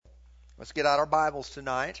Let's get out our Bibles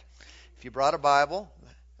tonight. If you brought a Bible,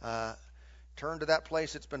 turn to that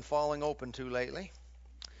place it's been falling open to lately.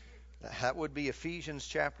 That would be Ephesians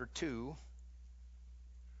chapter 2.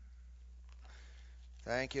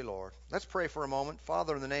 Thank you, Lord. Let's pray for a moment.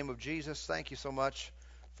 Father, in the name of Jesus, thank you so much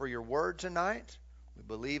for your word tonight. We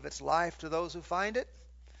believe it's life to those who find it,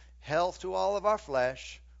 health to all of our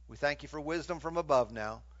flesh. We thank you for wisdom from above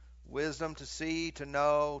now. Wisdom to see, to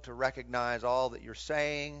know, to recognize all that you're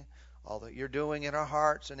saying, all that you're doing in our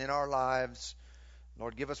hearts and in our lives.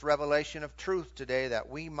 Lord, give us revelation of truth today that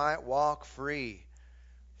we might walk free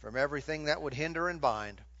from everything that would hinder and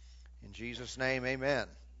bind. In Jesus' name, amen.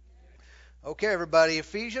 Okay, everybody,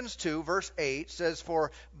 Ephesians 2, verse 8 says,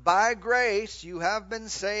 "For by grace you have been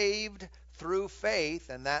saved through faith,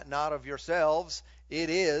 and that not of yourselves. It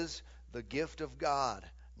is the gift of God,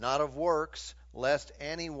 not of works, lest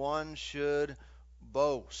anyone should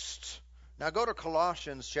boast." Now go to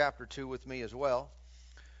Colossians chapter 2 with me as well.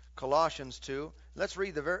 Colossians 2. Let's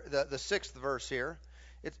read the sixth verse here.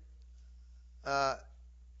 It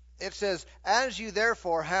says, "As you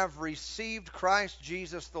therefore have received Christ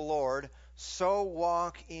Jesus the Lord, so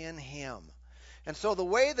walk in him." And so the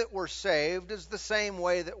way that we're saved is the same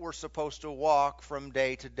way that we're supposed to walk from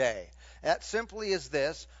day to day. That simply is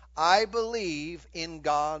this: I believe in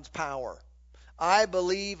God's power. I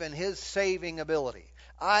believe in his saving ability.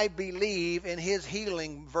 I believe in his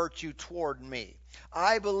healing virtue toward me.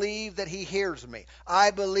 I believe that he hears me.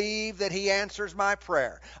 I believe that he answers my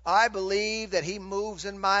prayer. I believe that he moves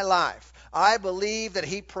in my life. I believe that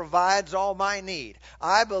he provides all my need.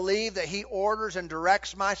 I believe that he orders and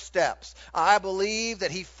directs my steps. I believe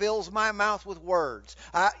that he fills my mouth with words.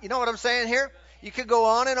 You know what I'm saying here? You could go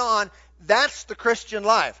on and on. That's the Christian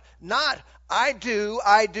life. Not, I do.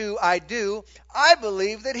 I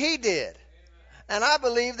believe that he did. And I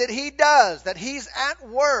believe that he does, that he's at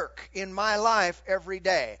work in my life every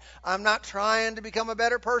day. I'm not trying to become a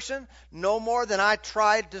better person, no more than I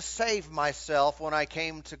tried to save myself when I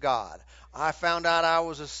came to God. I found out I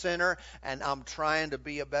was a sinner, and I'm trying to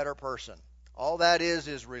be a better person. All that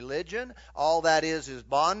is religion. All that is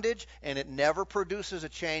bondage, and it never produces a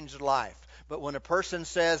changed life. But when a person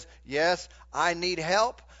says, yes, I need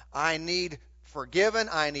help, I need forgiven,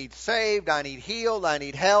 I need saved, I need healed, I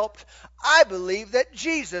need helped, I believe that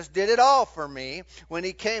Jesus did it all for me when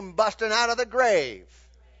he came busting out of the grave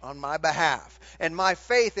on my behalf. And my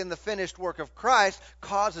faith in the finished work of Christ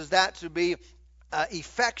causes that to be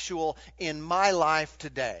effectual in my life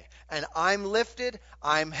today. And I'm lifted,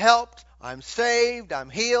 I'm helped, I'm saved, I'm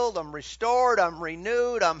healed, I'm restored, I'm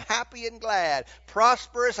renewed, I'm happy and glad,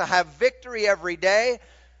 prosperous, I have victory every day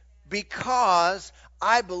because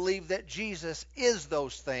I believe that Jesus is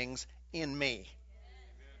those things in me.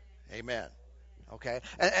 Amen. Okay.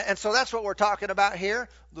 And so that's what we're talking about here,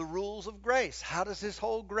 the rules of grace. How does this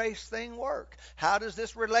whole grace thing work? How does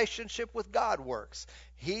this relationship with God works?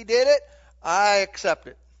 He did it, I accept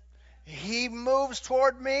it. He moves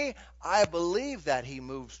toward me, I believe that he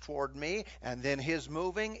moves toward me, and then his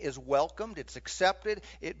moving is welcomed, it's accepted,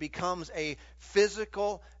 it becomes a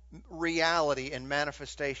physical reality and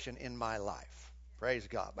manifestation in my life. Praise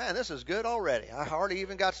God. Man, this is good already. I hardly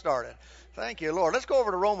even got started. Thank you, Lord. Let's go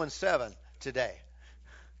over to Romans 7 today.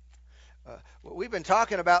 We've been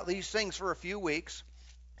talking about these things for a few weeks,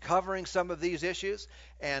 covering some of these issues,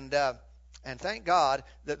 and thank God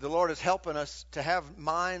that the Lord is helping us to have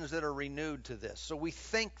minds that are renewed to this. So we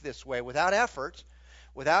think this way without effort,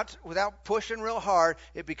 without pushing real hard.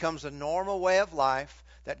 It becomes a normal way of life,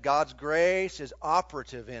 that God's grace is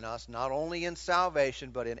operative in us, not only in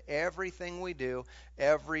salvation, but in everything we do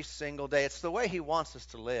every single day. It's the way he wants us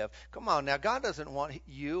to live. Come on now, God doesn't want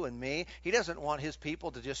you and me. He doesn't want his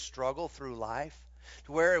people to just struggle through life,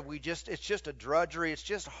 to where it's just a drudgery, it's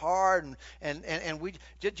just hard, and we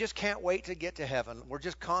just can't wait to get to heaven. We're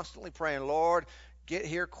just constantly praying, Lord, get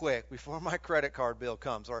here quick before my credit card bill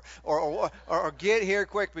comes, or get here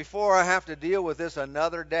quick before I have to deal with this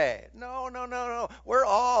another day. No. We're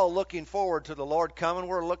all looking forward to the Lord coming.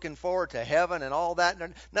 We're looking forward to heaven and all that.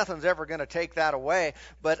 Nothing's ever going to take that away,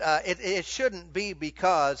 but it shouldn't be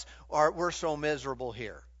because we're so miserable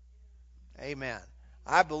here. Amen.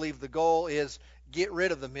 I believe the goal is get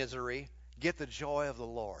rid of the misery, get the joy of the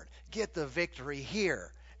Lord, get the victory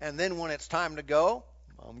here, and then when it's time to go,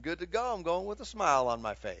 I'm good to go. I'm going with a smile on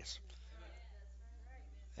my face.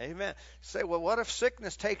 Amen. Say, well, what if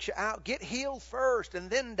sickness takes you out? Get healed first and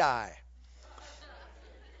then die.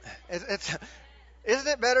 Isn't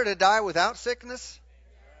it better to die without sickness?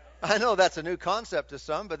 I know that's a new concept to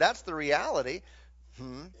some, but that's the reality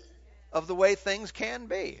of the way things can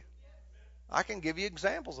be. I can give you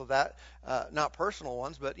examples of that, not personal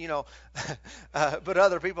ones, but but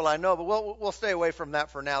other people I know. But we'll stay away from that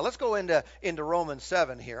for now. Let's go into Romans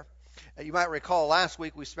 7 here. You might recall last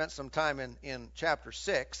week we spent some time in chapter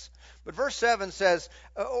 6. But verse 7 says,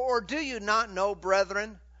 "Or do you not know,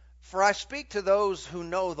 brethren? For I speak to those who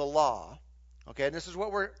know the law." Okay, and this is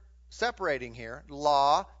what we're separating here.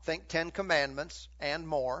 Law, think 10 commandments and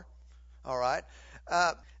more. All right.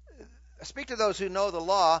 Speak to those who know the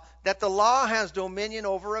law, that the law has dominion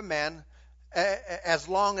over a man as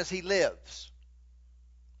long as he lives.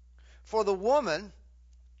 For the woman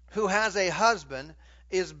who has a husband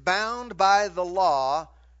is bound by the law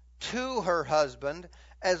to her husband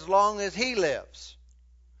as long as he lives.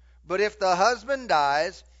 But if the husband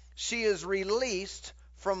dies, she is released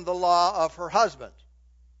from the law of her husband.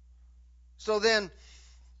 So then,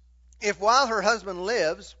 if while her husband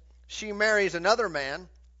lives, she marries another man,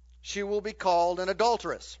 she will be called an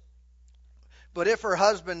adulteress. But if her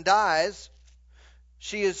husband dies,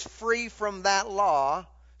 she is free from that law,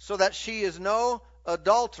 so that she is no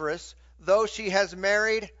adulteress, though she has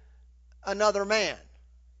married another man.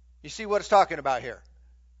 You see what it's talking about here?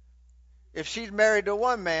 If she's married to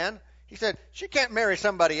one man, he said, she can't marry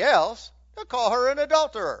somebody else. They'll call her an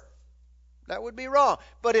adulterer. That would be wrong.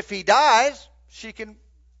 But if he dies, she can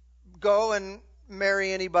go and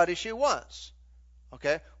marry anybody she wants.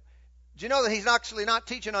 Okay? Do you know that he's actually not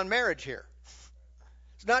teaching on marriage here?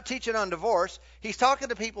 He's not teaching on divorce. He's talking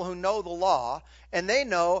to people who know the law, and they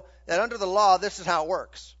know that under the law, this is how it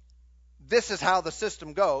works. This is how the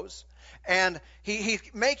system goes. And he's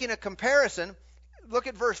making a comparison. Look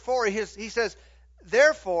at verse 4. He says,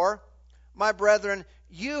 "Therefore, my brethren,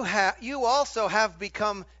 you also have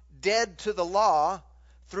become dead to the law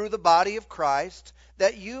through the body of Christ,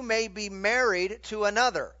 that you may be married to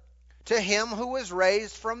another, to him who was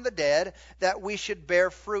raised from the dead, that we should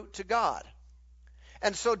bear fruit to God."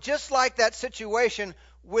 And so just like that situation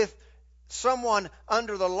with someone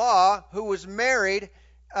under the law who was married,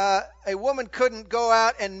 a woman couldn't go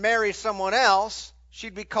out and marry someone else.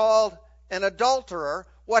 She'd be called an adulterer.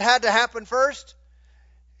 What had to happen first?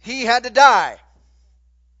 He had to die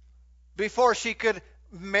before she could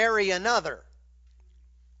marry another.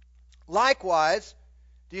 Likewise,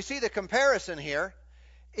 do you see the comparison here?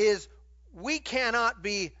 Is we cannot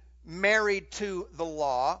be married to the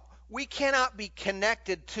law. We cannot be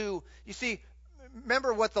connected to, you see,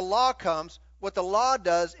 remember what the law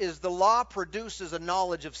does is the law produces a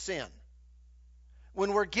knowledge of sin.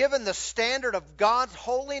 When we're given the standard of God's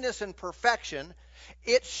holiness and perfection,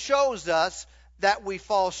 it shows us that we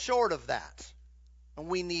fall short of that. And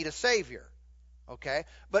we need a Savior. Okay?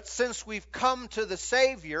 But since we've come to the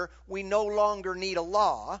Savior, we no longer need a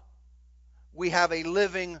law. We have a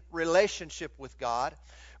living relationship with God.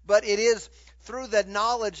 But it is through the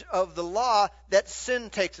knowledge of the law that sin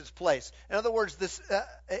takes its place. In other words,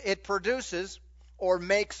 it produces or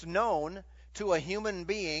makes known to a human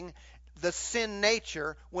being the sin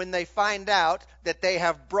nature when they find out that they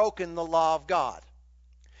have broken the law of God.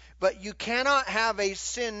 But you cannot have a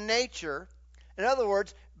sin nature, in other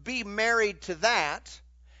words, be married to that,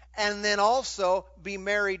 and then also be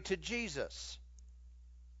married to Jesus.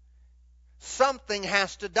 Something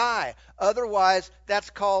has to die. Otherwise, that's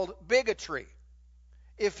called bigamy.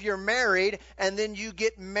 If you're married and then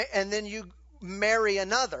you marry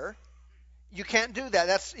another, you can't do that.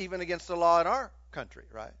 That's even against the law in our country,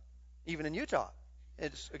 right? Even in Utah,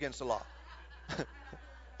 it's against the law.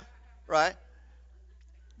 Right?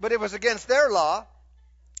 But it was against their law.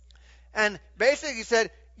 And basically he said,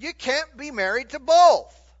 you can't be married to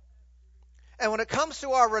both. And when it comes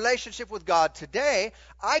to our relationship with God today,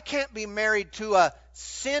 I can't be married to a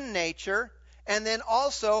sin nature and then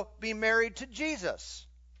also be married to Jesus.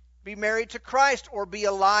 Be married to Christ or be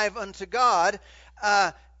alive unto God.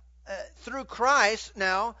 Through Christ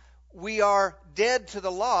now, we are dead to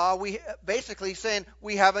the law. We basically saying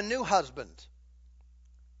we have a new husband.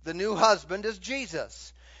 The new husband is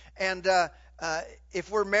Jesus. And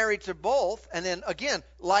if we're married to both, and then again,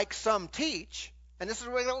 like some teach, and this is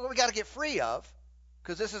what we got to get free of,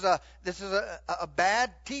 because this is a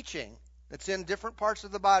bad teaching that's in different parts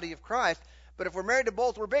of the body of Christ. But if we're married to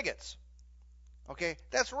both, we're bigots. Okay,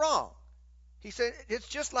 that's wrong. He said it's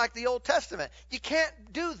just like the Old Testament. You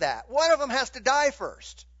can't do that. One of them has to die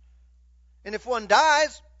first. And if one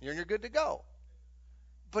dies, you're good to go.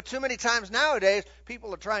 But too many times nowadays,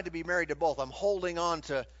 people are trying to be married to both. I'm holding on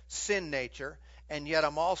to sin nature, and yet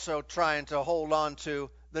I'm also trying to hold on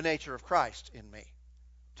to the nature of Christ in me.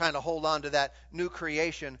 Trying to hold on to that new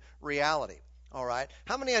creation reality. All right?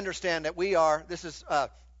 How many understand that we are, this is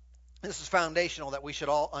foundational that we should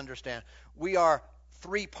all understand. We are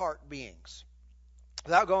three-part beings.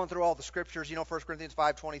 Without going through all the scriptures, 1 Corinthians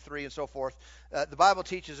 5:23 and so forth, the Bible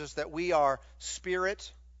teaches us that we are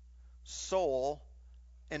spirit, soul,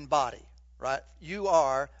 and body, right? You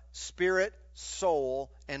are spirit,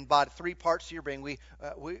 soul, and body. Three parts to your being.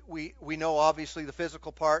 We know obviously the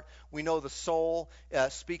physical part. We know the soul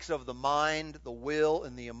speaks of the mind, the will,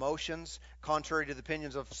 and the emotions. Contrary to the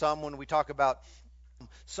opinions of some, when we talk about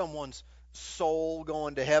someone's soul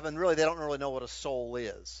going to heaven, really they don't really know what a soul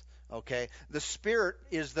is. Okay, the spirit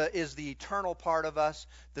is the eternal part of us.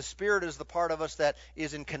 The spirit is the part of us that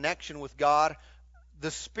is in connection with God. The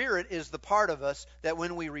spirit is the part of us that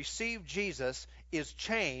when we receive Jesus is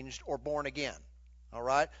changed or born again. All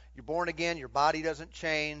right? You're born again, your body doesn't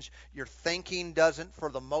change, your thinking doesn't for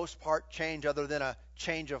the most part change other than a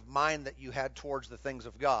change of mind that you had towards the things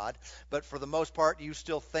of God. But for the most part, you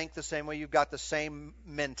still think the same way, you've got the same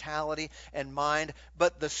mentality and mind.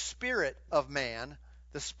 But the spirit of man,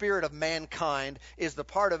 the spirit of mankind, is the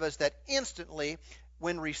part of us that instantly,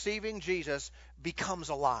 when receiving Jesus, becomes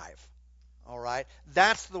alive. All right?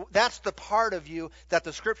 That's the part of you that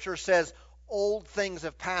the Scripture says, old things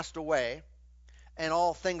have passed away and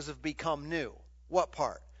all things have become new. What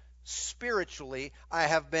part? Spiritually, I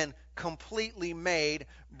have been completely made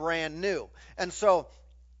brand new. And so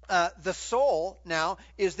the soul now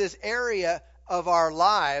is this area of our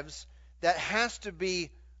lives that has to be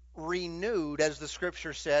renewed, as the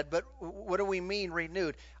Scripture said. But what do we mean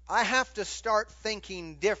renewed? I have to start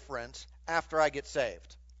thinking different after I get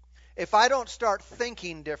saved. If I don't start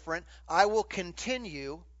thinking different, I will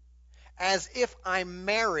continue as if I'm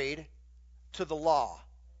married to the law,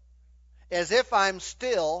 as if I'm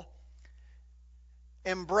still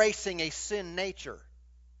embracing a sin nature.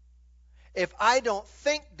 If I don't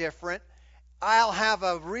think different, I'll have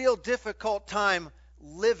a real difficult time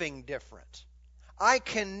living different. I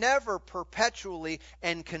can never perpetually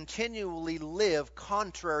and continually live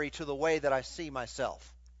contrary to the way that I see myself.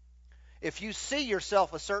 If you see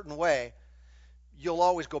yourself a certain way, you'll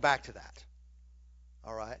always go back to that.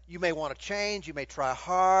 All right? You may want to change, you may try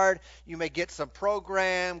hard, you may get some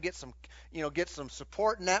program, get some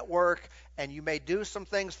support network, and you may do some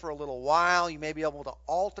things for a little while. You may be able to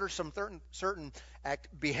alter some certain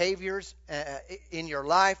behaviors in your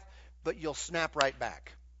life, but you'll snap right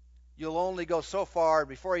back. You'll only go so far, and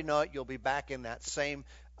before you know it, you'll be back in that same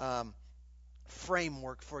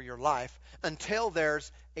framework for your life until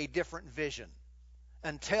there's a different vision,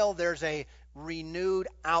 until there's a renewed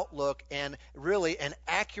outlook and really an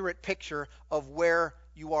accurate picture of where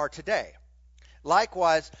you are today.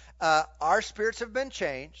 Likewise, our spirits have been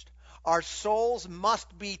changed. Our souls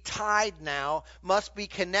must be tied now, must be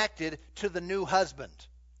connected to the new husband.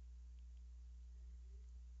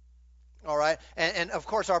 All right? And of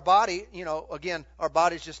course, our body, again, our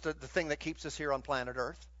body is just the thing that keeps us here on planet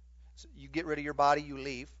Earth. So you get rid of your body, you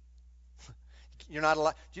leave. You're not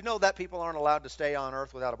allowed. Do you know that people aren't allowed to stay on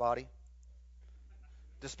Earth without a body?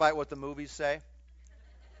 Despite what the movies say.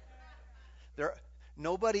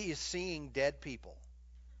 Nobody is seeing dead people.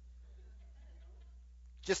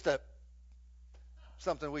 Just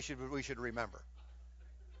something we should remember.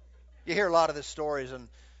 You hear a lot of the stories and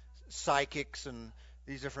psychics and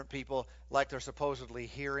these different people like they're supposedly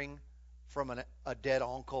hearing from a dead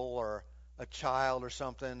uncle or a child or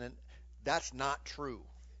something, and that's not true.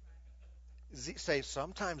 Say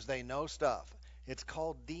sometimes they know stuff. It's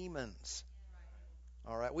called demons.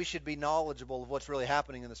 All right, we should be knowledgeable of what's really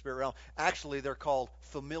happening in the spirit realm. Actually, they're called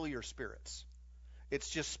familiar spirits. It's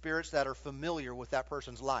just spirits that are familiar with that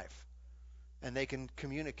person's life, and they can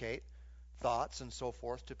communicate thoughts and so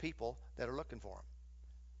forth to people that are looking for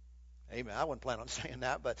them. Amen. I wasn't planning on saying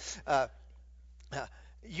that, but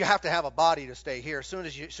you have to have a body to stay here. As soon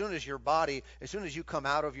as you come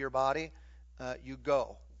out of your body, you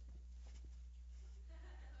go.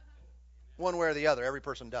 One way or the other, every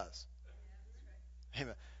person does.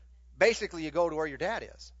 Amen. Basically, you go to where your dad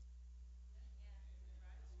is.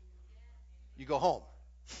 You go home.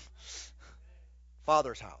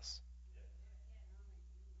 Father's house.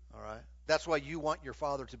 All right? That's why you want your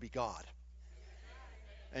father to be God.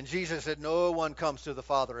 And Jesus said, no one comes to the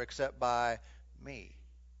Father except by me.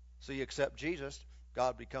 So you accept Jesus,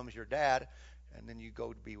 God becomes your dad, and then you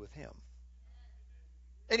go to be with him.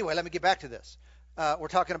 Anyway, let me get back to this. We're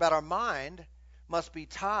talking about our mind must be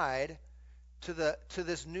tied to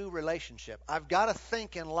this new relationship. I've got to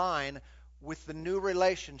think in line with the new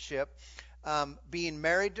relationship, being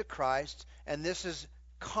married to Christ, and this is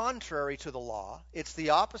contrary to the law. It's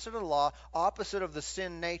the opposite of the law, opposite of the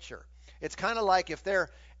sin nature. It's kind of like if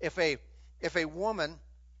a woman,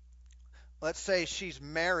 let's say she's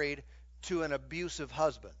married to an abusive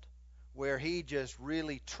husband. where he just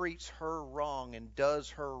really treats her wrong and does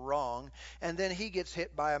her wrong, and then he gets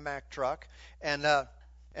hit by a Mack truck, and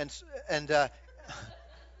and and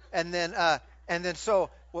and then so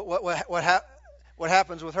what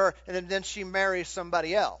happens with her? And then she marries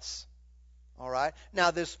somebody else. All right.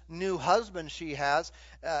 Now this new husband she has,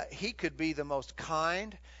 he could be the most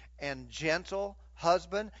kind and gentle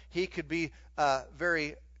husband. He could be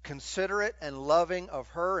very considerate and loving of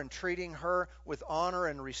her and treating her with honor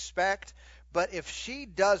and respect. But if she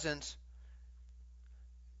doesn't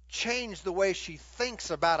change the way she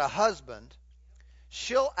thinks about a husband,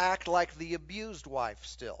 she'll act like the abused wife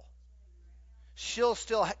still. She'll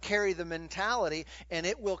still carry the mentality, and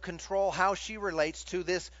it will control how she relates to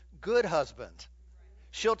this good husband.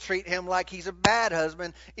 She'll treat him like he's a bad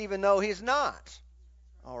husband, even though he's not.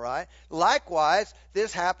 All right. Likewise,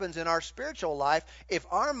 this happens in our spiritual life. If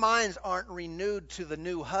our minds aren't renewed to the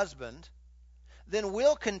new husband, then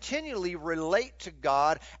we'll continually relate to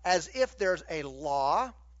God as if there's a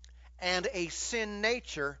law and a sin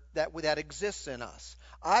nature that exists in us.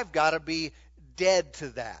 I've got to be dead to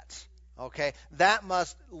that. Okay? That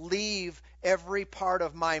must leave every part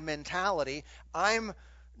of my mentality. I'm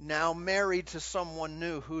now married to someone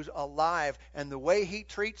new who's alive, and the way he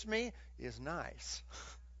treats me is nice.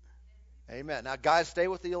 Amen. Now, guys, stay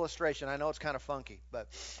with the illustration. I know it's kind of funky, but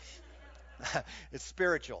it's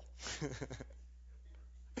spiritual.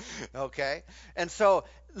 Okay? And so,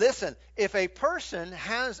 listen, if a person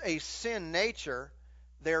has a sin nature,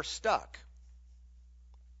 they're stuck.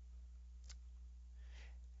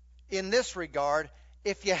 In this regard,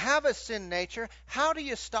 if you have a sin nature, how do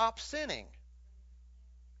you stop sinning?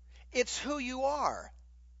 It's who you are.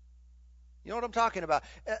 You know what I'm talking about?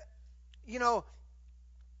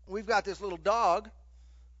 We've got this little dog,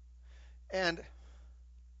 and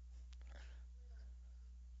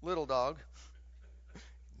little dog,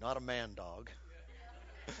 not a man dog,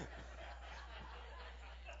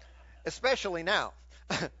 especially now.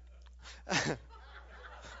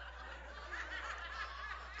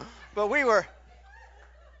 But we were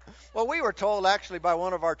told actually by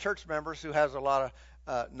one of our church members who has a lot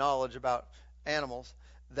of knowledge about animals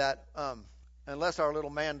that unless our little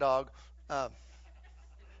man dog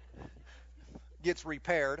gets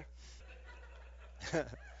repaired,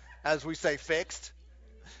 as we say, fixed,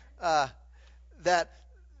 that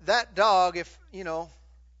dog, if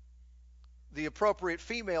the appropriate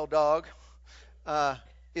female dog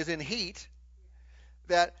is in heat,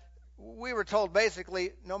 that we were told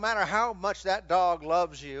basically no matter how much that dog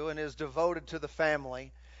loves you and is devoted to the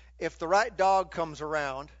family, if the right dog comes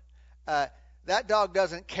around, that dog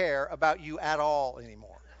doesn't care about you at all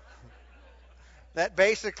anymore. That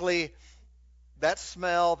basically, that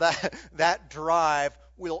smell, that drive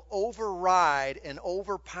will override and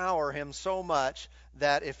overpower him so much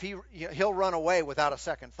that if he'll run away without a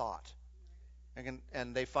second thought.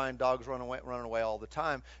 And they find dogs running away all the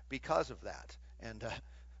time because of that. And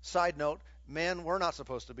side note, men, we're not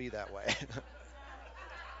supposed to be that way.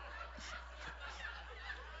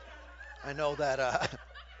 I know that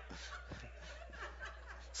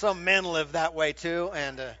some men live that way too,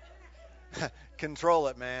 and control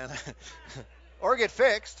it, man. Or get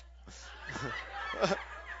fixed.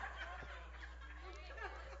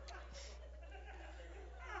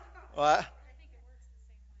 What?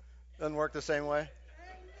 Doesn't work the same way?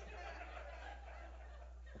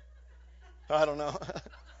 I don't know.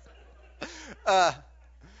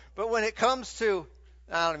 But when it comes to,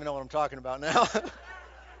 I don't even know what I'm talking about now.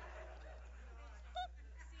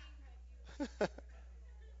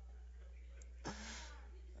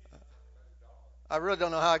 I really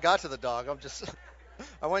don't know how I got to the dog.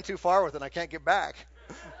 I went too far with it and I can't get back.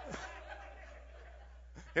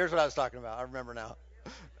 Here's what I was talking about. I remember now.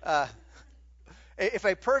 If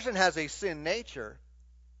a person has a sin nature,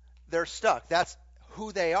 they're stuck. That's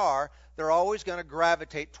who they are. They're always going to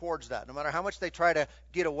gravitate towards that. No matter how much they try to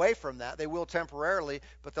get away from that, they will temporarily,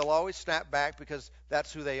 but they'll always snap back because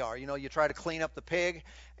that's who they are. You try to clean up the pig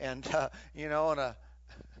and,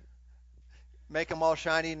 make them all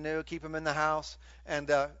shiny and new, keep them in the house, and,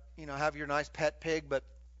 have your nice pet pig. But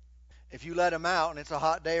if you let him out and it's a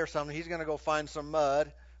hot day or something, he's going to go find some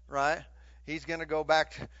mud, right? He's going to go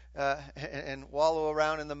back and wallow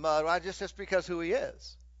around in the mud, just because who he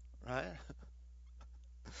is, right?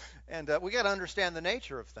 And we got to understand the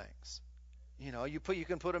nature of things. You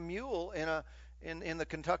can put a mule in the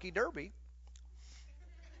Kentucky Derby.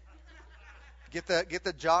 Get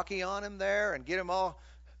the jockey on him there and get him all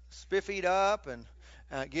spiffied up and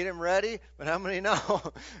get him ready. But how many know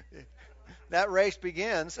that race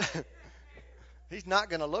begins? He's not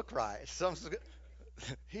going to look right.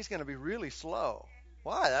 He's going to be really slow.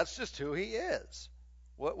 Why? That's just who he is.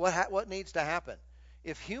 What needs to happen?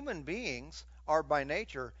 If human beings are by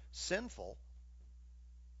nature sinful,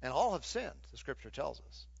 and all have sinned, the Scripture tells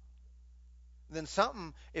us, then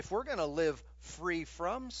if we're going to live free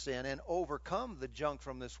from sin and overcome the junk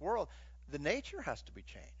from this world, the nature has to be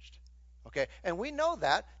changed. Okay? And we know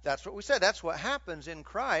that. That's what we said. That's what happens in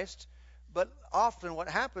Christ. But often what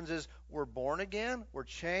happens is we're born again, we're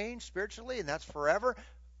changed spiritually, and that's forever.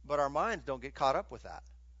 But our minds don't get caught up with that.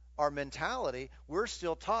 Our mentality, we're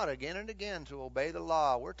still taught again and again to obey the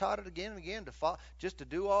law. We're taught it again and again just to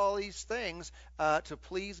do all these things to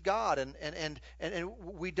please God. And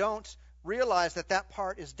we don't realize that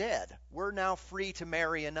part is dead. We're now free to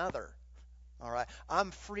marry another. All right?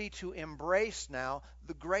 I'm free to embrace now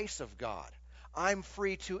the grace of God. I'm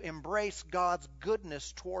free to embrace God's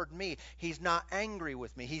goodness toward me. He's not angry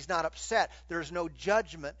with me. He's not upset. There's no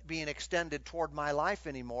judgment being extended toward my life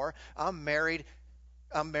anymore. I'm married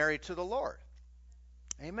to the Lord.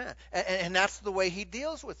 Amen. And that's the way he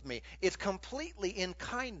deals with me. It's completely in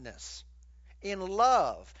kindness, in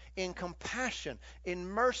love, in compassion, in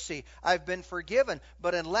mercy. I've been forgiven.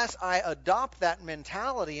 But unless I adopt that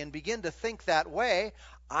mentality and begin to think that way,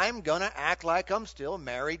 I'm going to act like I'm still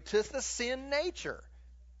married to the sin nature.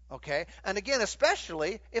 Okay? And again,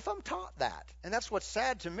 especially if I'm taught that. And that's what's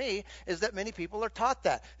sad to me, is that many people are taught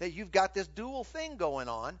that you've got this dual thing going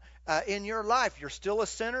on in your life. You're still a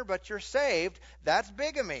sinner, but you're saved. That's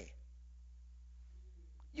bigamy.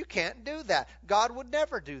 You can't do that. God would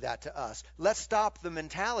never do that to us. Let's stop the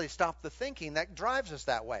mentality, stop the thinking that drives us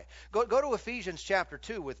that way. Go to Ephesians chapter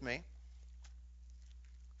 2 with me.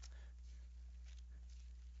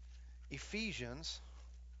 Ephesians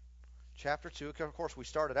chapter 2. Of course, we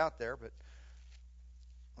started out there, but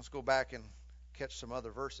let's go back and catch some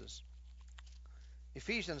other verses.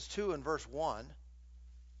 Ephesians 2 and verse 1.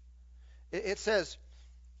 It says,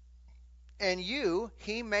 "And you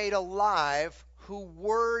he made alive who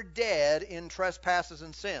were dead in trespasses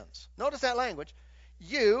and sins." Notice that language.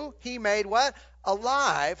 You he made what?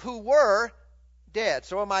 Alive who were dead.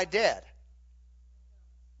 So am I dead?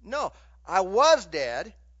 No, I was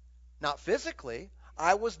dead. Not physically.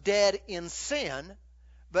 I was dead in sin,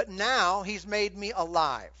 but now he's made me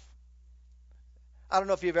alive. I don't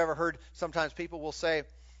know if you've ever heard, sometimes people will say,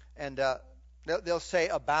 and they'll say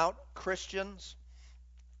about Christians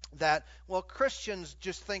that, well, Christians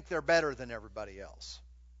just think they're better than everybody else.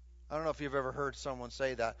 I don't know if you've ever heard someone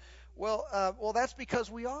say that. Well, that's because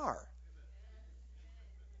we are.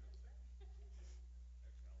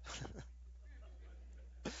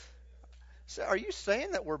 So are you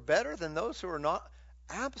saying that we're better than those who are not?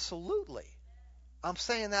 Absolutely. I'm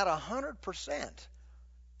saying that 100%.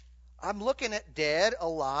 I'm looking at dead,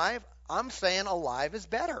 alive. I'm saying alive is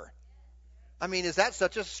better. I mean, is that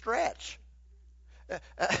such a stretch?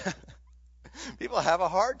 People have a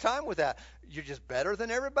hard time with that. You're just better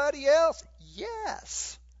than everybody else?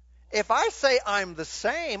 Yes. If I say I'm the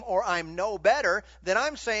same or I'm no better, then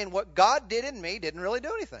I'm saying what God did in me didn't really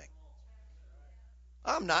do anything.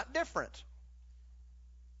 I'm not different.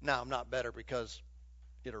 Now, I'm not better because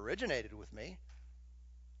it originated with me.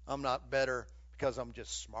 I'm not better because I'm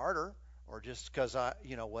just smarter or just because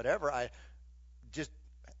whatever. I just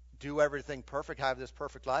do everything perfect, have this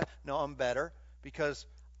perfect life. No, I'm better because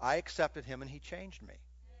I accepted him and he changed me.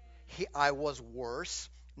 I was worse.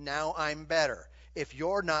 Now I'm better. If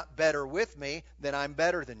you're not better with me, then I'm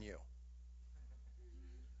better than you.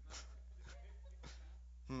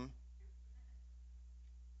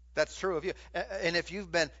 That's true of you. And if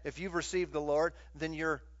you've received the Lord, then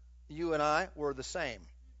you and I were the same.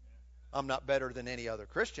 I'm not better than any other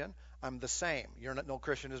Christian. I'm the same. No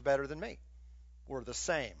Christian is better than me. We're the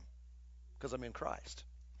same because I'm in Christ.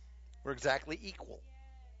 We're exactly equal.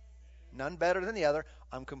 None better than the other.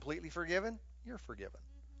 I'm completely forgiven. You're forgiven.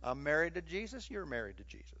 I'm married to Jesus. You're married to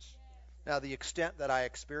Jesus. Now, the extent that I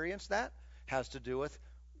experience that has to do with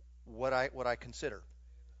what I consider.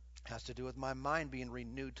 Has to do with my mind being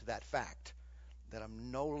renewed to that fact that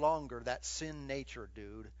I'm no longer that sin nature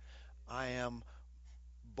dude. I am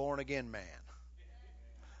born again man.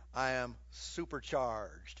 I am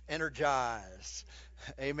supercharged, energized,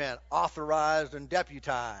 amen, authorized and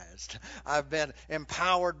deputized. I've been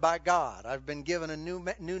empowered by God. I've been given a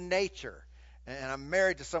new nature, and I'm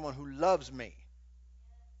married to someone who loves me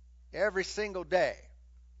every single day.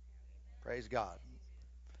 Praise God.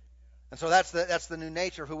 And so that's the new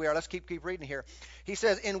nature of who we are. Let's keep reading here. He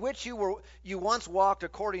says, "In which you once walked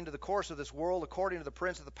according to the course of this world, according to the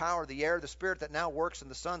prince of the power of the air, the spirit that now works in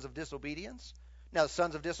the sons of disobedience." Now, the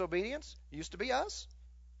sons of disobedience used to be us.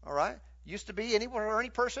 All right? Used to be anyone or any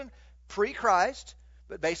person pre-Christ.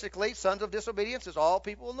 But basically, sons of disobedience is all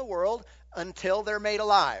people in the world until they're made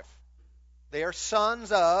alive. They are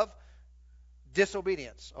sons of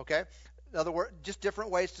disobedience. Okay? In other words, just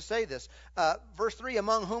different ways to say this. Verse 3,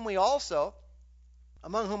 among whom also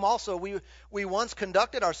we once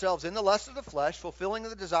conducted ourselves in the lust of the flesh, fulfilling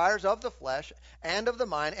the desires of the flesh and of the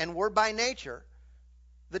mind, and were by nature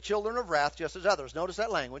the children of wrath, just as others. Notice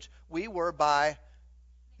that language. We were by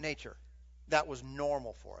nature. That was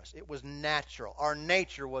normal for us. It was natural. Our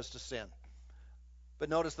nature was to sin. But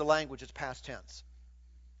notice the language, it's past tense.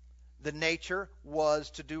 The nature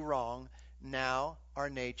was to do wrong. Now our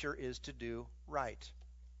nature is to do right.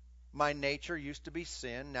 My nature used to be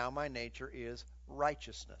sin. Now my nature is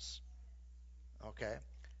righteousness. Okay?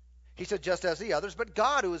 He said, just as the others, but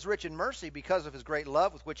God, who is rich in mercy because of his great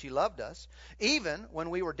love with which he loved us, even when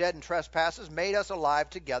we were dead in trespasses, made us alive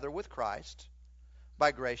together with Christ.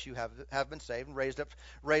 By grace you have been saved, and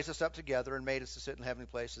raised us up together and made us to sit in heavenly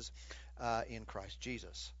places in Christ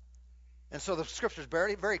Jesus. And so the Scripture is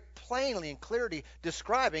very, very plainly and clearly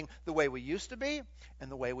describing the way we used to be and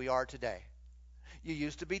the way we are today. You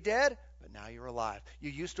used to be dead, but now you're alive. You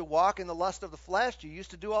used to walk in the lust of the flesh. You used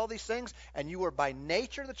to do all these things, and you were by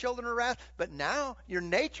nature the children of wrath. But now your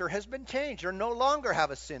nature has been changed. You no longer have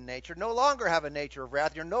a sin nature, no longer have a nature of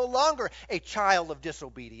wrath. You're no longer a child of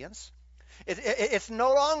disobedience. It's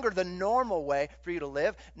no longer the normal way for you to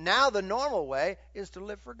live. Now the normal way is to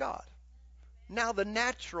live for God. Now the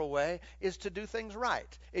natural way is to do things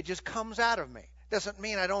right. It just comes out of me. Doesn't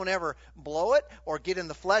mean I don't ever blow it or get in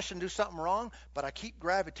the flesh and do something wrong, but I keep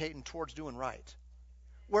gravitating towards doing right.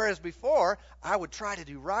 Whereas before, I would try to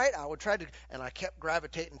do right, and I kept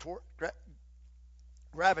gravitating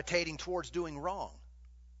towards doing wrong.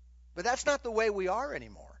 But that's not the way we are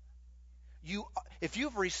anymore. If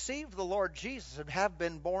you've received the Lord Jesus and have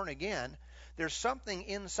been born again, there's something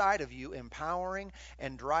inside of you empowering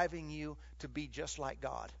and driving you to be just like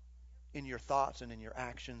God in your thoughts and in your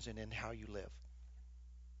actions and in how you live.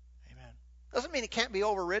 Amen. Doesn't mean it can't be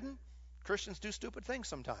overridden. Christians do stupid things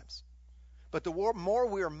sometimes. But the more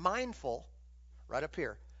we are mindful, right up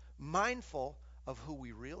here, mindful of who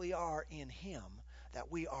we really are in Him,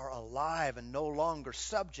 that we are alive and no longer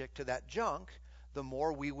subject to that junk, the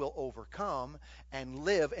more we will overcome and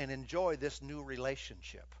live and enjoy this new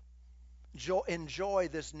relationship. Enjoy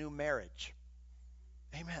this new marriage.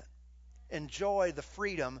 Amen. Enjoy the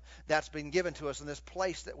freedom that's been given to us in this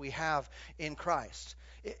place that we have in Christ.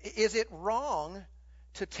 Is it wrong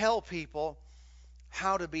to tell people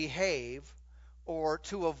how to behave or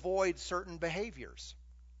to avoid certain behaviors?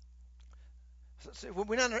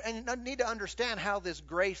 We need to understand how this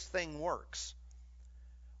grace thing works.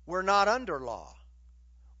 We're not under law.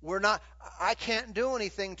 I can't do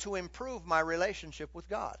anything to improve my relationship with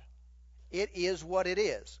God. It is what it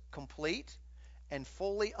is, complete and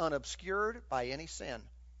fully unobscured by any sin,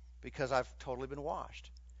 because I've totally been washed.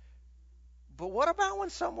 But what about when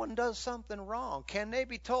someone does something wrong? Can they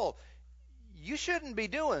be told, you shouldn't be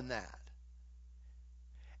doing that?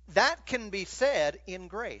 That can be said in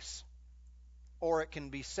grace, or it can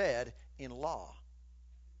be said in law.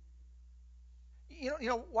 You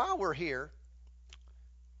know, while we're here,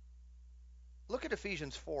 look at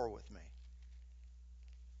Ephesians 4 with me.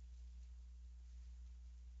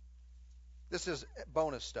 This is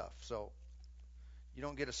bonus stuff, so you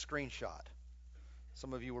don't get a screenshot.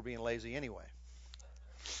 Some of you were being lazy anyway.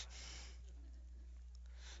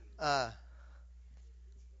 Let's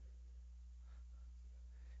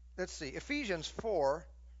see. Ephesians 4.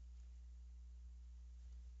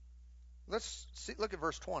 Look at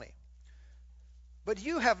verse 20. But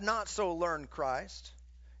you have not so learned Christ,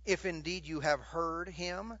 if indeed you have heard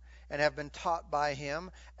him and have been taught by him,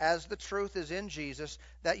 as the truth is in Jesus,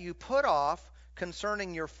 that you put off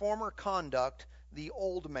concerning your former conduct the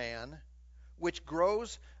old man, which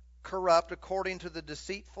grows corrupt according to the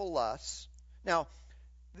deceitful lusts. Now,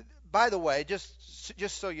 by the way, just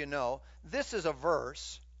so you know, this is a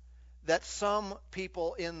verse that some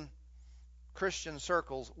people in Christian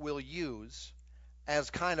circles will use as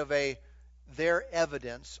kind of their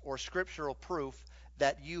evidence or scriptural proof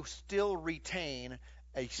that you still retain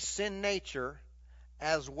a sin nature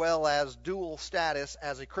as well as dual status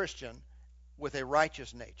as a Christian with a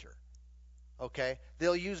righteous nature. Okay?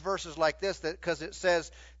 They'll use verses like this because it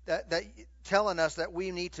says that telling us that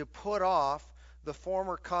we need to put off the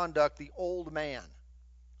former conduct, the old man.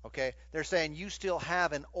 Okay? They're saying you still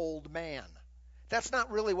have an old man. That's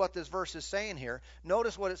not really what this verse is saying here.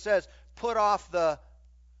 Notice what it says, put off the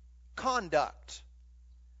conduct.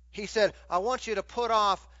 He said, I want you to put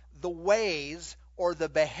off the ways or the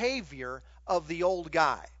behavior of the old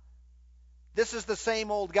guy. This is the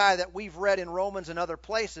same old guy that we've read in Romans and other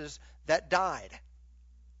places that died.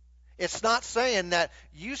 It's not saying that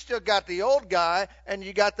you still got the old guy and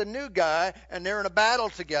you got the new guy and they're in a battle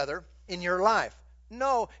together in your life.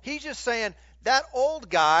 No, he's just saying that old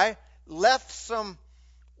guy left some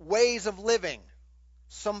ways of living,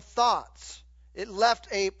 some thoughts. It left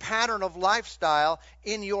a pattern of lifestyle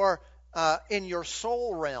in your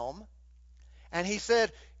soul realm. And he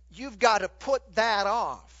said, you've got to put that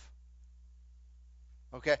off.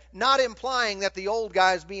 Okay, not implying that the old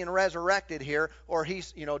guy is being resurrected here, or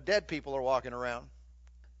he's, dead people are walking around.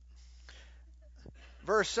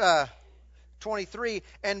 Verse 23,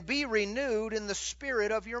 and be renewed in the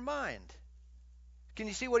spirit of your mind. Can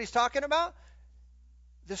you see what he's talking about?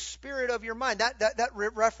 The spirit of your mind. That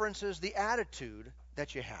references the attitude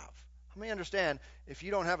that you have. Let me understand, if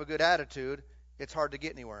you don't have a good attitude, it's hard to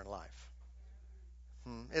get anywhere in life.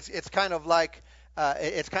 It's kind of like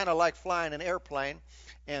flying an airplane,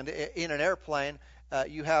 and in an airplane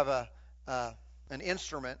you have an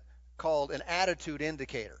instrument called an attitude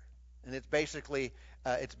indicator, and it's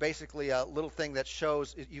basically a little thing that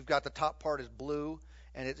shows you've got the top part is blue,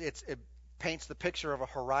 and it paints the picture of a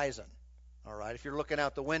horizon. All right, if you're looking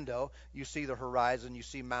out the window, you see the horizon, you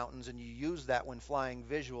see mountains, and you use that when flying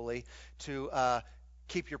visually to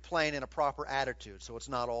keep your plane in a proper attitude so it's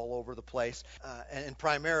not all over the place. And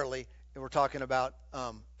primarily, we're talking about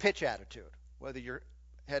pitch attitude, whether you're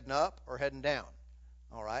heading up or heading down.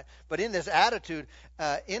 All right, but in this attitude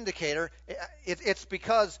indicator, it's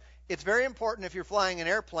because it's very important if you're flying an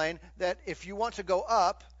airplane that if you want to go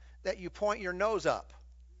up, that you point your nose up.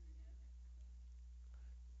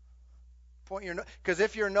 Point your nose, because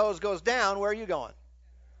if your nose goes down, where are you going?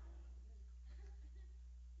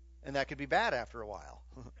 And that could be bad after a while.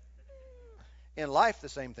 In life, the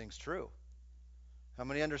same thing's true. How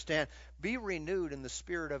many understand? Be renewed in the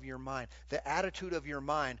spirit of your mind. The attitude of your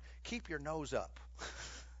mind, keep your nose up.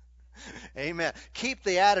 Amen. Keep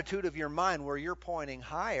the attitude of your mind where you're pointing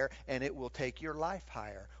higher, and it will take your life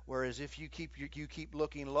higher. Whereas if you keep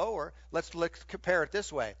looking lower, let's compare it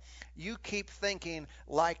this way. You keep thinking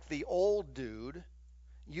like the old dude.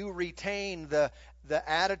 You retain the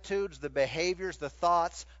attitudes, the behaviors, the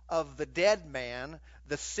thoughts of the dead man,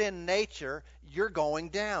 the sin nature, you're going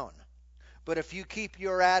down. But if you keep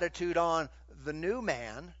your attitude on the new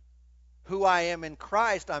man, who I am in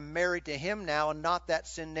Christ, I'm married to him now, and not that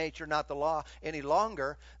sin nature, not the law any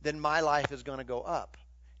longer, then my life is going to go up.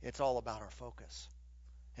 It's all about our focus.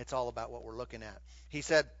 It's all about what we're looking at. He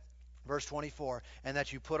said, verse 24, and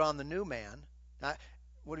that you put on the new man. Now,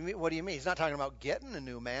 what do you mean? He's not talking about getting a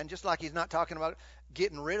new man, just like he's not talking about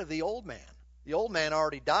getting rid of the old man. The old man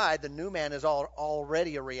already died. The new man is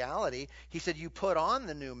already a reality. He said, you put on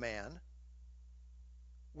the new man,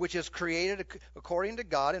 which is created according to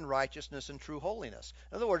God in righteousness and true holiness.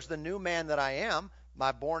 In other words, the new man that I am,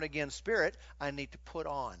 my born-again spirit, I need to put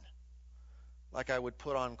on, like I would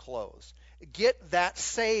put on clothes. Get that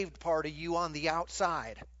saved part of you on the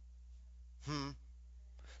outside.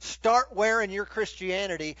 Start wearing your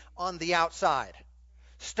Christianity on the outside.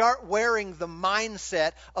 Start wearing the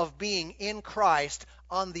mindset of being in Christ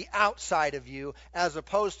on the outside of you, as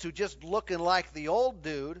opposed to just looking like the old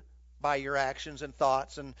dude by your actions and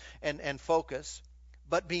thoughts and focus,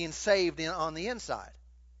 but being saved on the inside.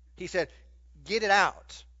 He said, get it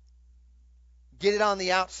out. Get it on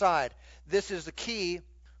the outside. This is the key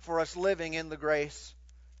for us living in the grace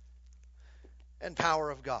and power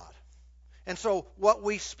of God. And so what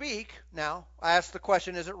we speak, now, I ask the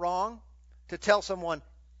question, is it wrong to tell someone,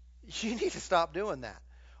 you need to stop doing that?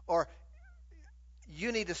 Or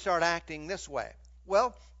you need to start acting this way?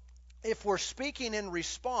 Well, if we're speaking in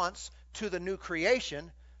response to the new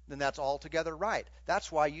creation, then that's altogether right.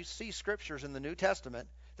 That's why you see scriptures in the New Testament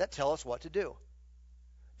that tell us what to do,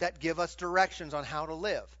 that give us directions on how to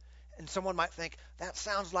live. And someone might think, that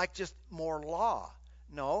sounds like just more law.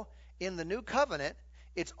 No, in the new covenant,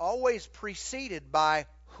 it's always preceded by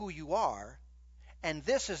who you are, and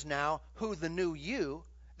this is now who the new you,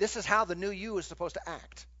 this is how the new you is supposed to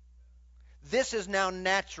act. This is now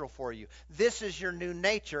natural for you. This is your new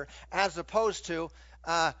nature, as opposed to,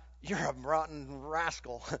 you're a rotten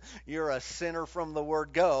rascal. You're a sinner from the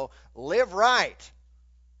word go. Live right.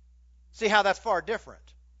 See how that's far different.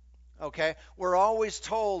 Okay? We're always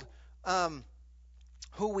told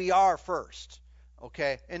who we are first.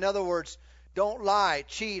 Okay? In other words, don't lie,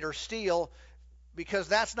 cheat, or steal, because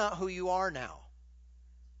that's not who you are now.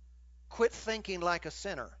 Quit thinking like a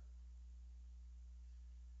sinner.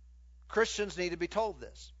 Christians need to be told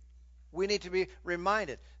this. We need to be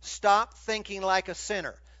reminded. Stop thinking like a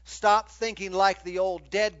sinner. Stop thinking like the old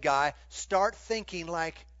dead guy. Start thinking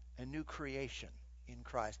like a new creation in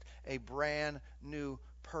Christ, a brand new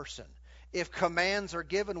person. If commands are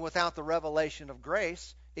given without the revelation of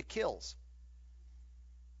grace, it kills.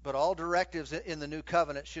 But all directives in the new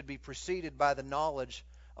covenant should be preceded by the knowledge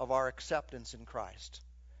of our acceptance in Christ.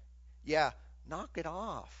 Yeah, knock it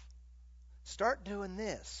off. Start doing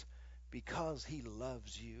this because he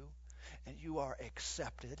loves you and you are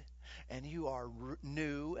accepted and you are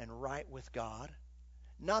new and right with God.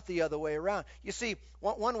 Not the other way around. You see,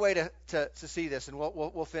 one way to see this, and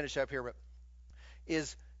we'll finish up here, but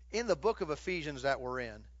is in the book of Ephesians that we're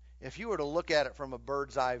in, if you were to look at it from a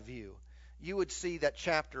bird's eye view, you would see that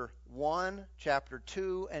chapter 1, chapter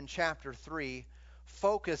 2, and chapter 3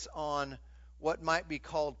 focus on what might be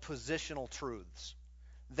called positional truths.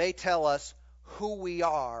 They tell us who we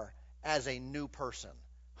are as a new person,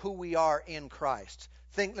 who we are in Christ.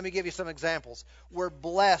 Let me give you some examples. We're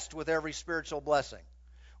blessed with every spiritual blessing.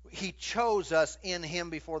 He chose us in him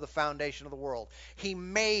before the foundation of the world. He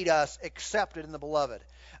made us accepted in the beloved.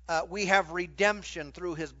 We have redemption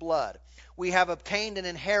through his blood. We have obtained an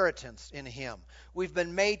inheritance in him. We've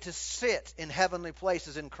been made to sit in heavenly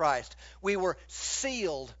places in Christ. We were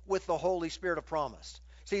sealed with the Holy Spirit of promise.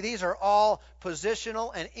 See, these are all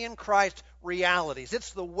positional and in Christ realities.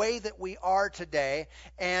 It's the way that we are today,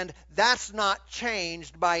 and that's not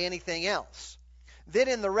changed by anything else. Then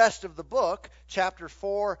in the rest of the book, chapter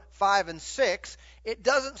 4, 5, and 6, it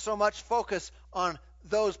doesn't so much focus on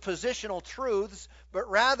those positional truths, but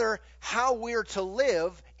rather how we're to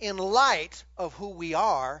live in light of who we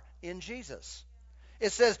are in Jesus.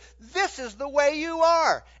 It says, this is the way you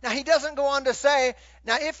are. Now, he doesn't go on to say,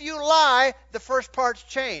 now, if you lie, the first part's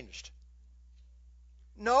changed.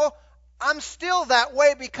 No, I'm still that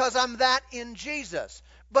way because I'm that in Jesus.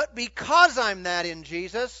 But because I'm that in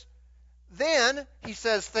Jesus, then he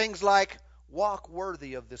says things like, walk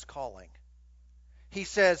worthy of this calling. He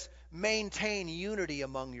says, maintain unity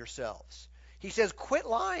among yourselves. He says, quit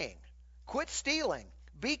lying, quit stealing,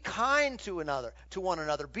 be kind to one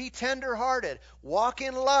another, be tender-hearted, walk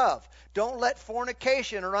in love. Don't let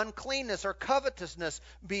fornication or uncleanness or covetousness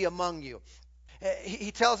be among you.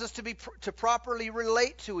 He tells us to properly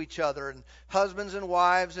relate to each other, and husbands and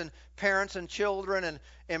wives and parents and children and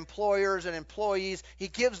employers and employees. He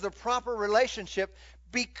gives the proper relationship.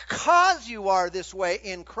 Because you are this way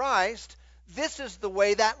in Christ, this is the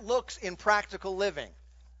way that looks in practical living.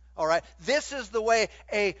 All right? This is the way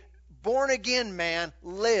a born-again man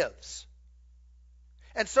lives.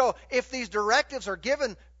 And so if these directives are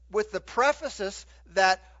given with the prefaces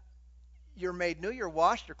that you're made new, you're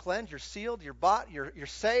washed, you're cleansed, you're sealed, you're bought, you're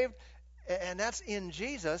saved, and that's in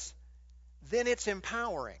Jesus, then it's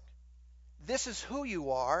empowering. This is who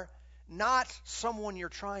you are, not someone you're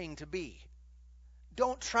trying to be.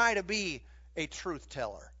 Don't try to be a truth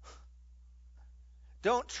teller.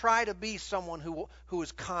 Don't try to be someone who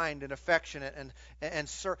is kind and affectionate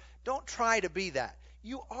and don't try to be that.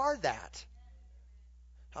 You are that.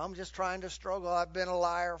 I'm just trying to struggle. I've been a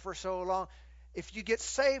liar for so long. If you get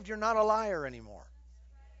saved, you're not a liar anymore.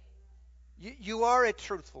 You are a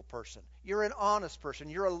truthful person. You're an honest person.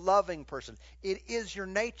 You're a loving person. It is your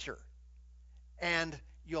nature. And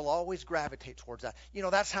you'll always gravitate towards that. You know,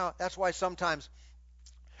 that's why sometimes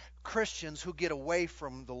Christians who get away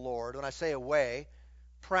from the Lord, when I say away,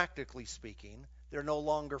 practically speaking, they're no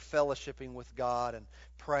longer fellowshipping with God and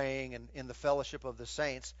praying and in the fellowship of the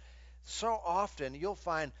saints. So often you'll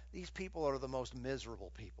find these people are the most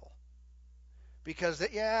miserable people. Because,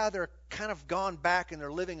 they're kind of gone back and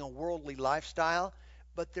they're living a worldly lifestyle,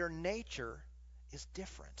 but their nature is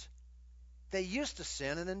different. They used to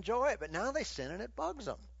sin and enjoy it, but now they sin and it bugs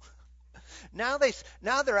them. Now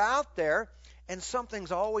they're out there and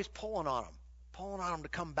something's always pulling on them to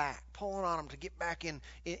come back, pulling on them to get back in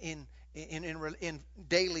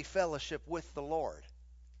daily fellowship with the Lord.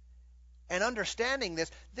 And understanding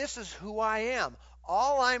this is who I am.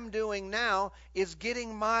 All I'm doing now is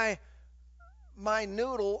getting my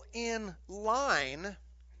noodle in line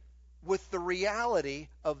with the reality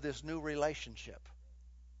of this new relationship.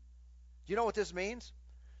 Do you know what this means?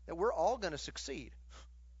 That we're all going to succeed.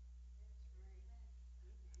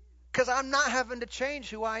 Because I'm not having to change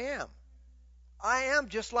who I am. I am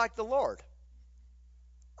just like the Lord.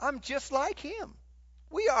 I'm just like Him.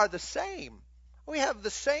 We are the same. We have the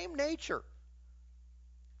same nature.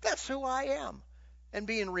 That's who I am. And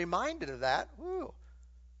being reminded of that,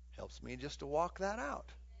 helps me just to walk that out.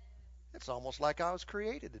 It's almost like I was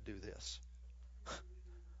created to do this.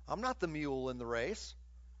 I'm not the mule in the race.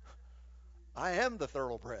 I am the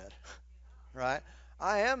thoroughbred, right?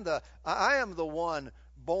 I am the one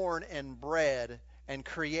born and bred and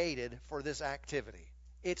created for this activity.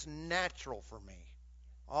 It's natural for me.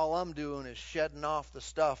 All I'm doing is shedding off the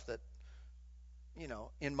stuff that,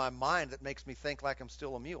 in my mind that makes me think like I'm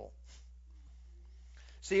still a mule.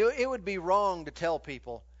 See, it would be wrong to tell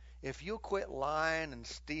people, if you quit lying and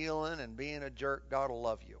stealing and being a jerk, God will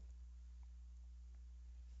love you.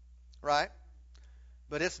 Right?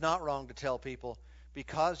 But it's not wrong to tell people,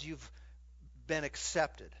 because you've been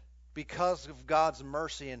accepted, because of God's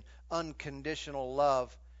mercy and unconditional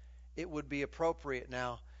love, it would be appropriate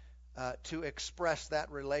now to express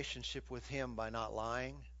that relationship with Him by not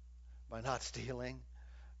lying, by not stealing,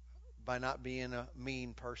 by not being a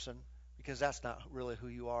mean person, because that's not really who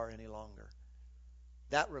you are any longer.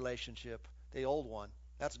 That relationship, the old one,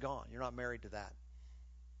 that's gone. You're not married to that.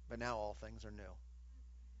 But now all things are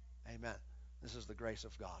new. Amen. This is the grace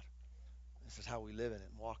of God. This is how we live in it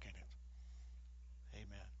and walk in it.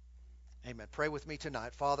 Amen. Amen. Pray with me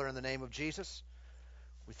tonight. Father, in the name of Jesus,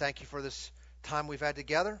 we thank you for this time we've had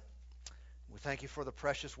together. We thank you for the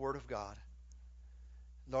precious Word of God.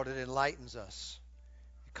 Lord, it enlightens us.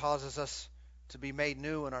 It causes us to be made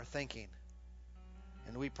new in our thinking.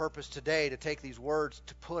 And we purpose today to take these words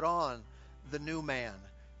to put on the new man,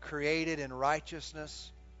 created in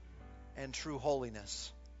righteousness and true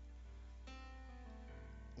holiness.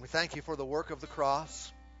 We thank you for the work of the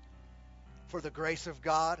cross, for the grace of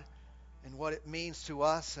God, and what it means to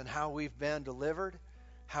us and how we've been delivered,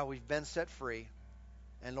 how we've been set free.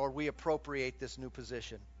 And Lord, we appropriate this new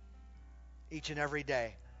position. Each and every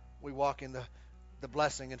day, we walk in the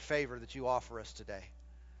blessing and favor that you offer us today.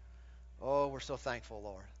 Oh, we're so thankful,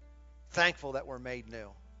 Lord. Thankful that we're made new,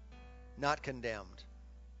 not condemned,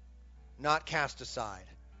 not cast aside,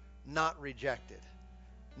 not rejected,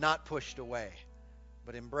 not pushed away,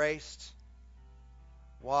 but embraced,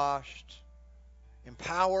 washed,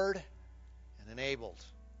 empowered, and enabled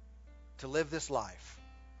to live this life,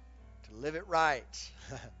 to live it right,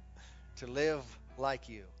 to live like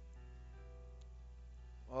you.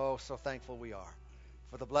 Oh, so thankful we are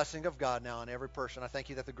for the blessing of God now on every person. I thank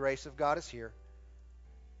you that the grace of God is here.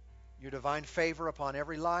 Your divine favor upon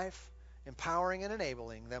every life, empowering and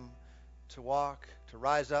enabling them to walk, to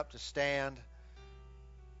rise up, to stand,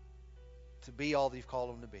 to be all that you've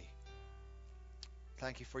called them to be.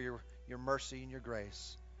 Thank you for your mercy and your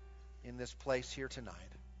grace in this place here tonight.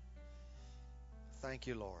 Thank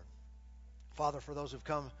you, Lord. Father, for those who've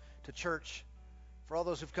come to church, for all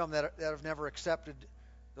those who've come that have never accepted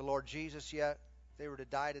the Lord Jesus yet, if they were to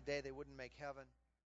die today, they wouldn't make heaven.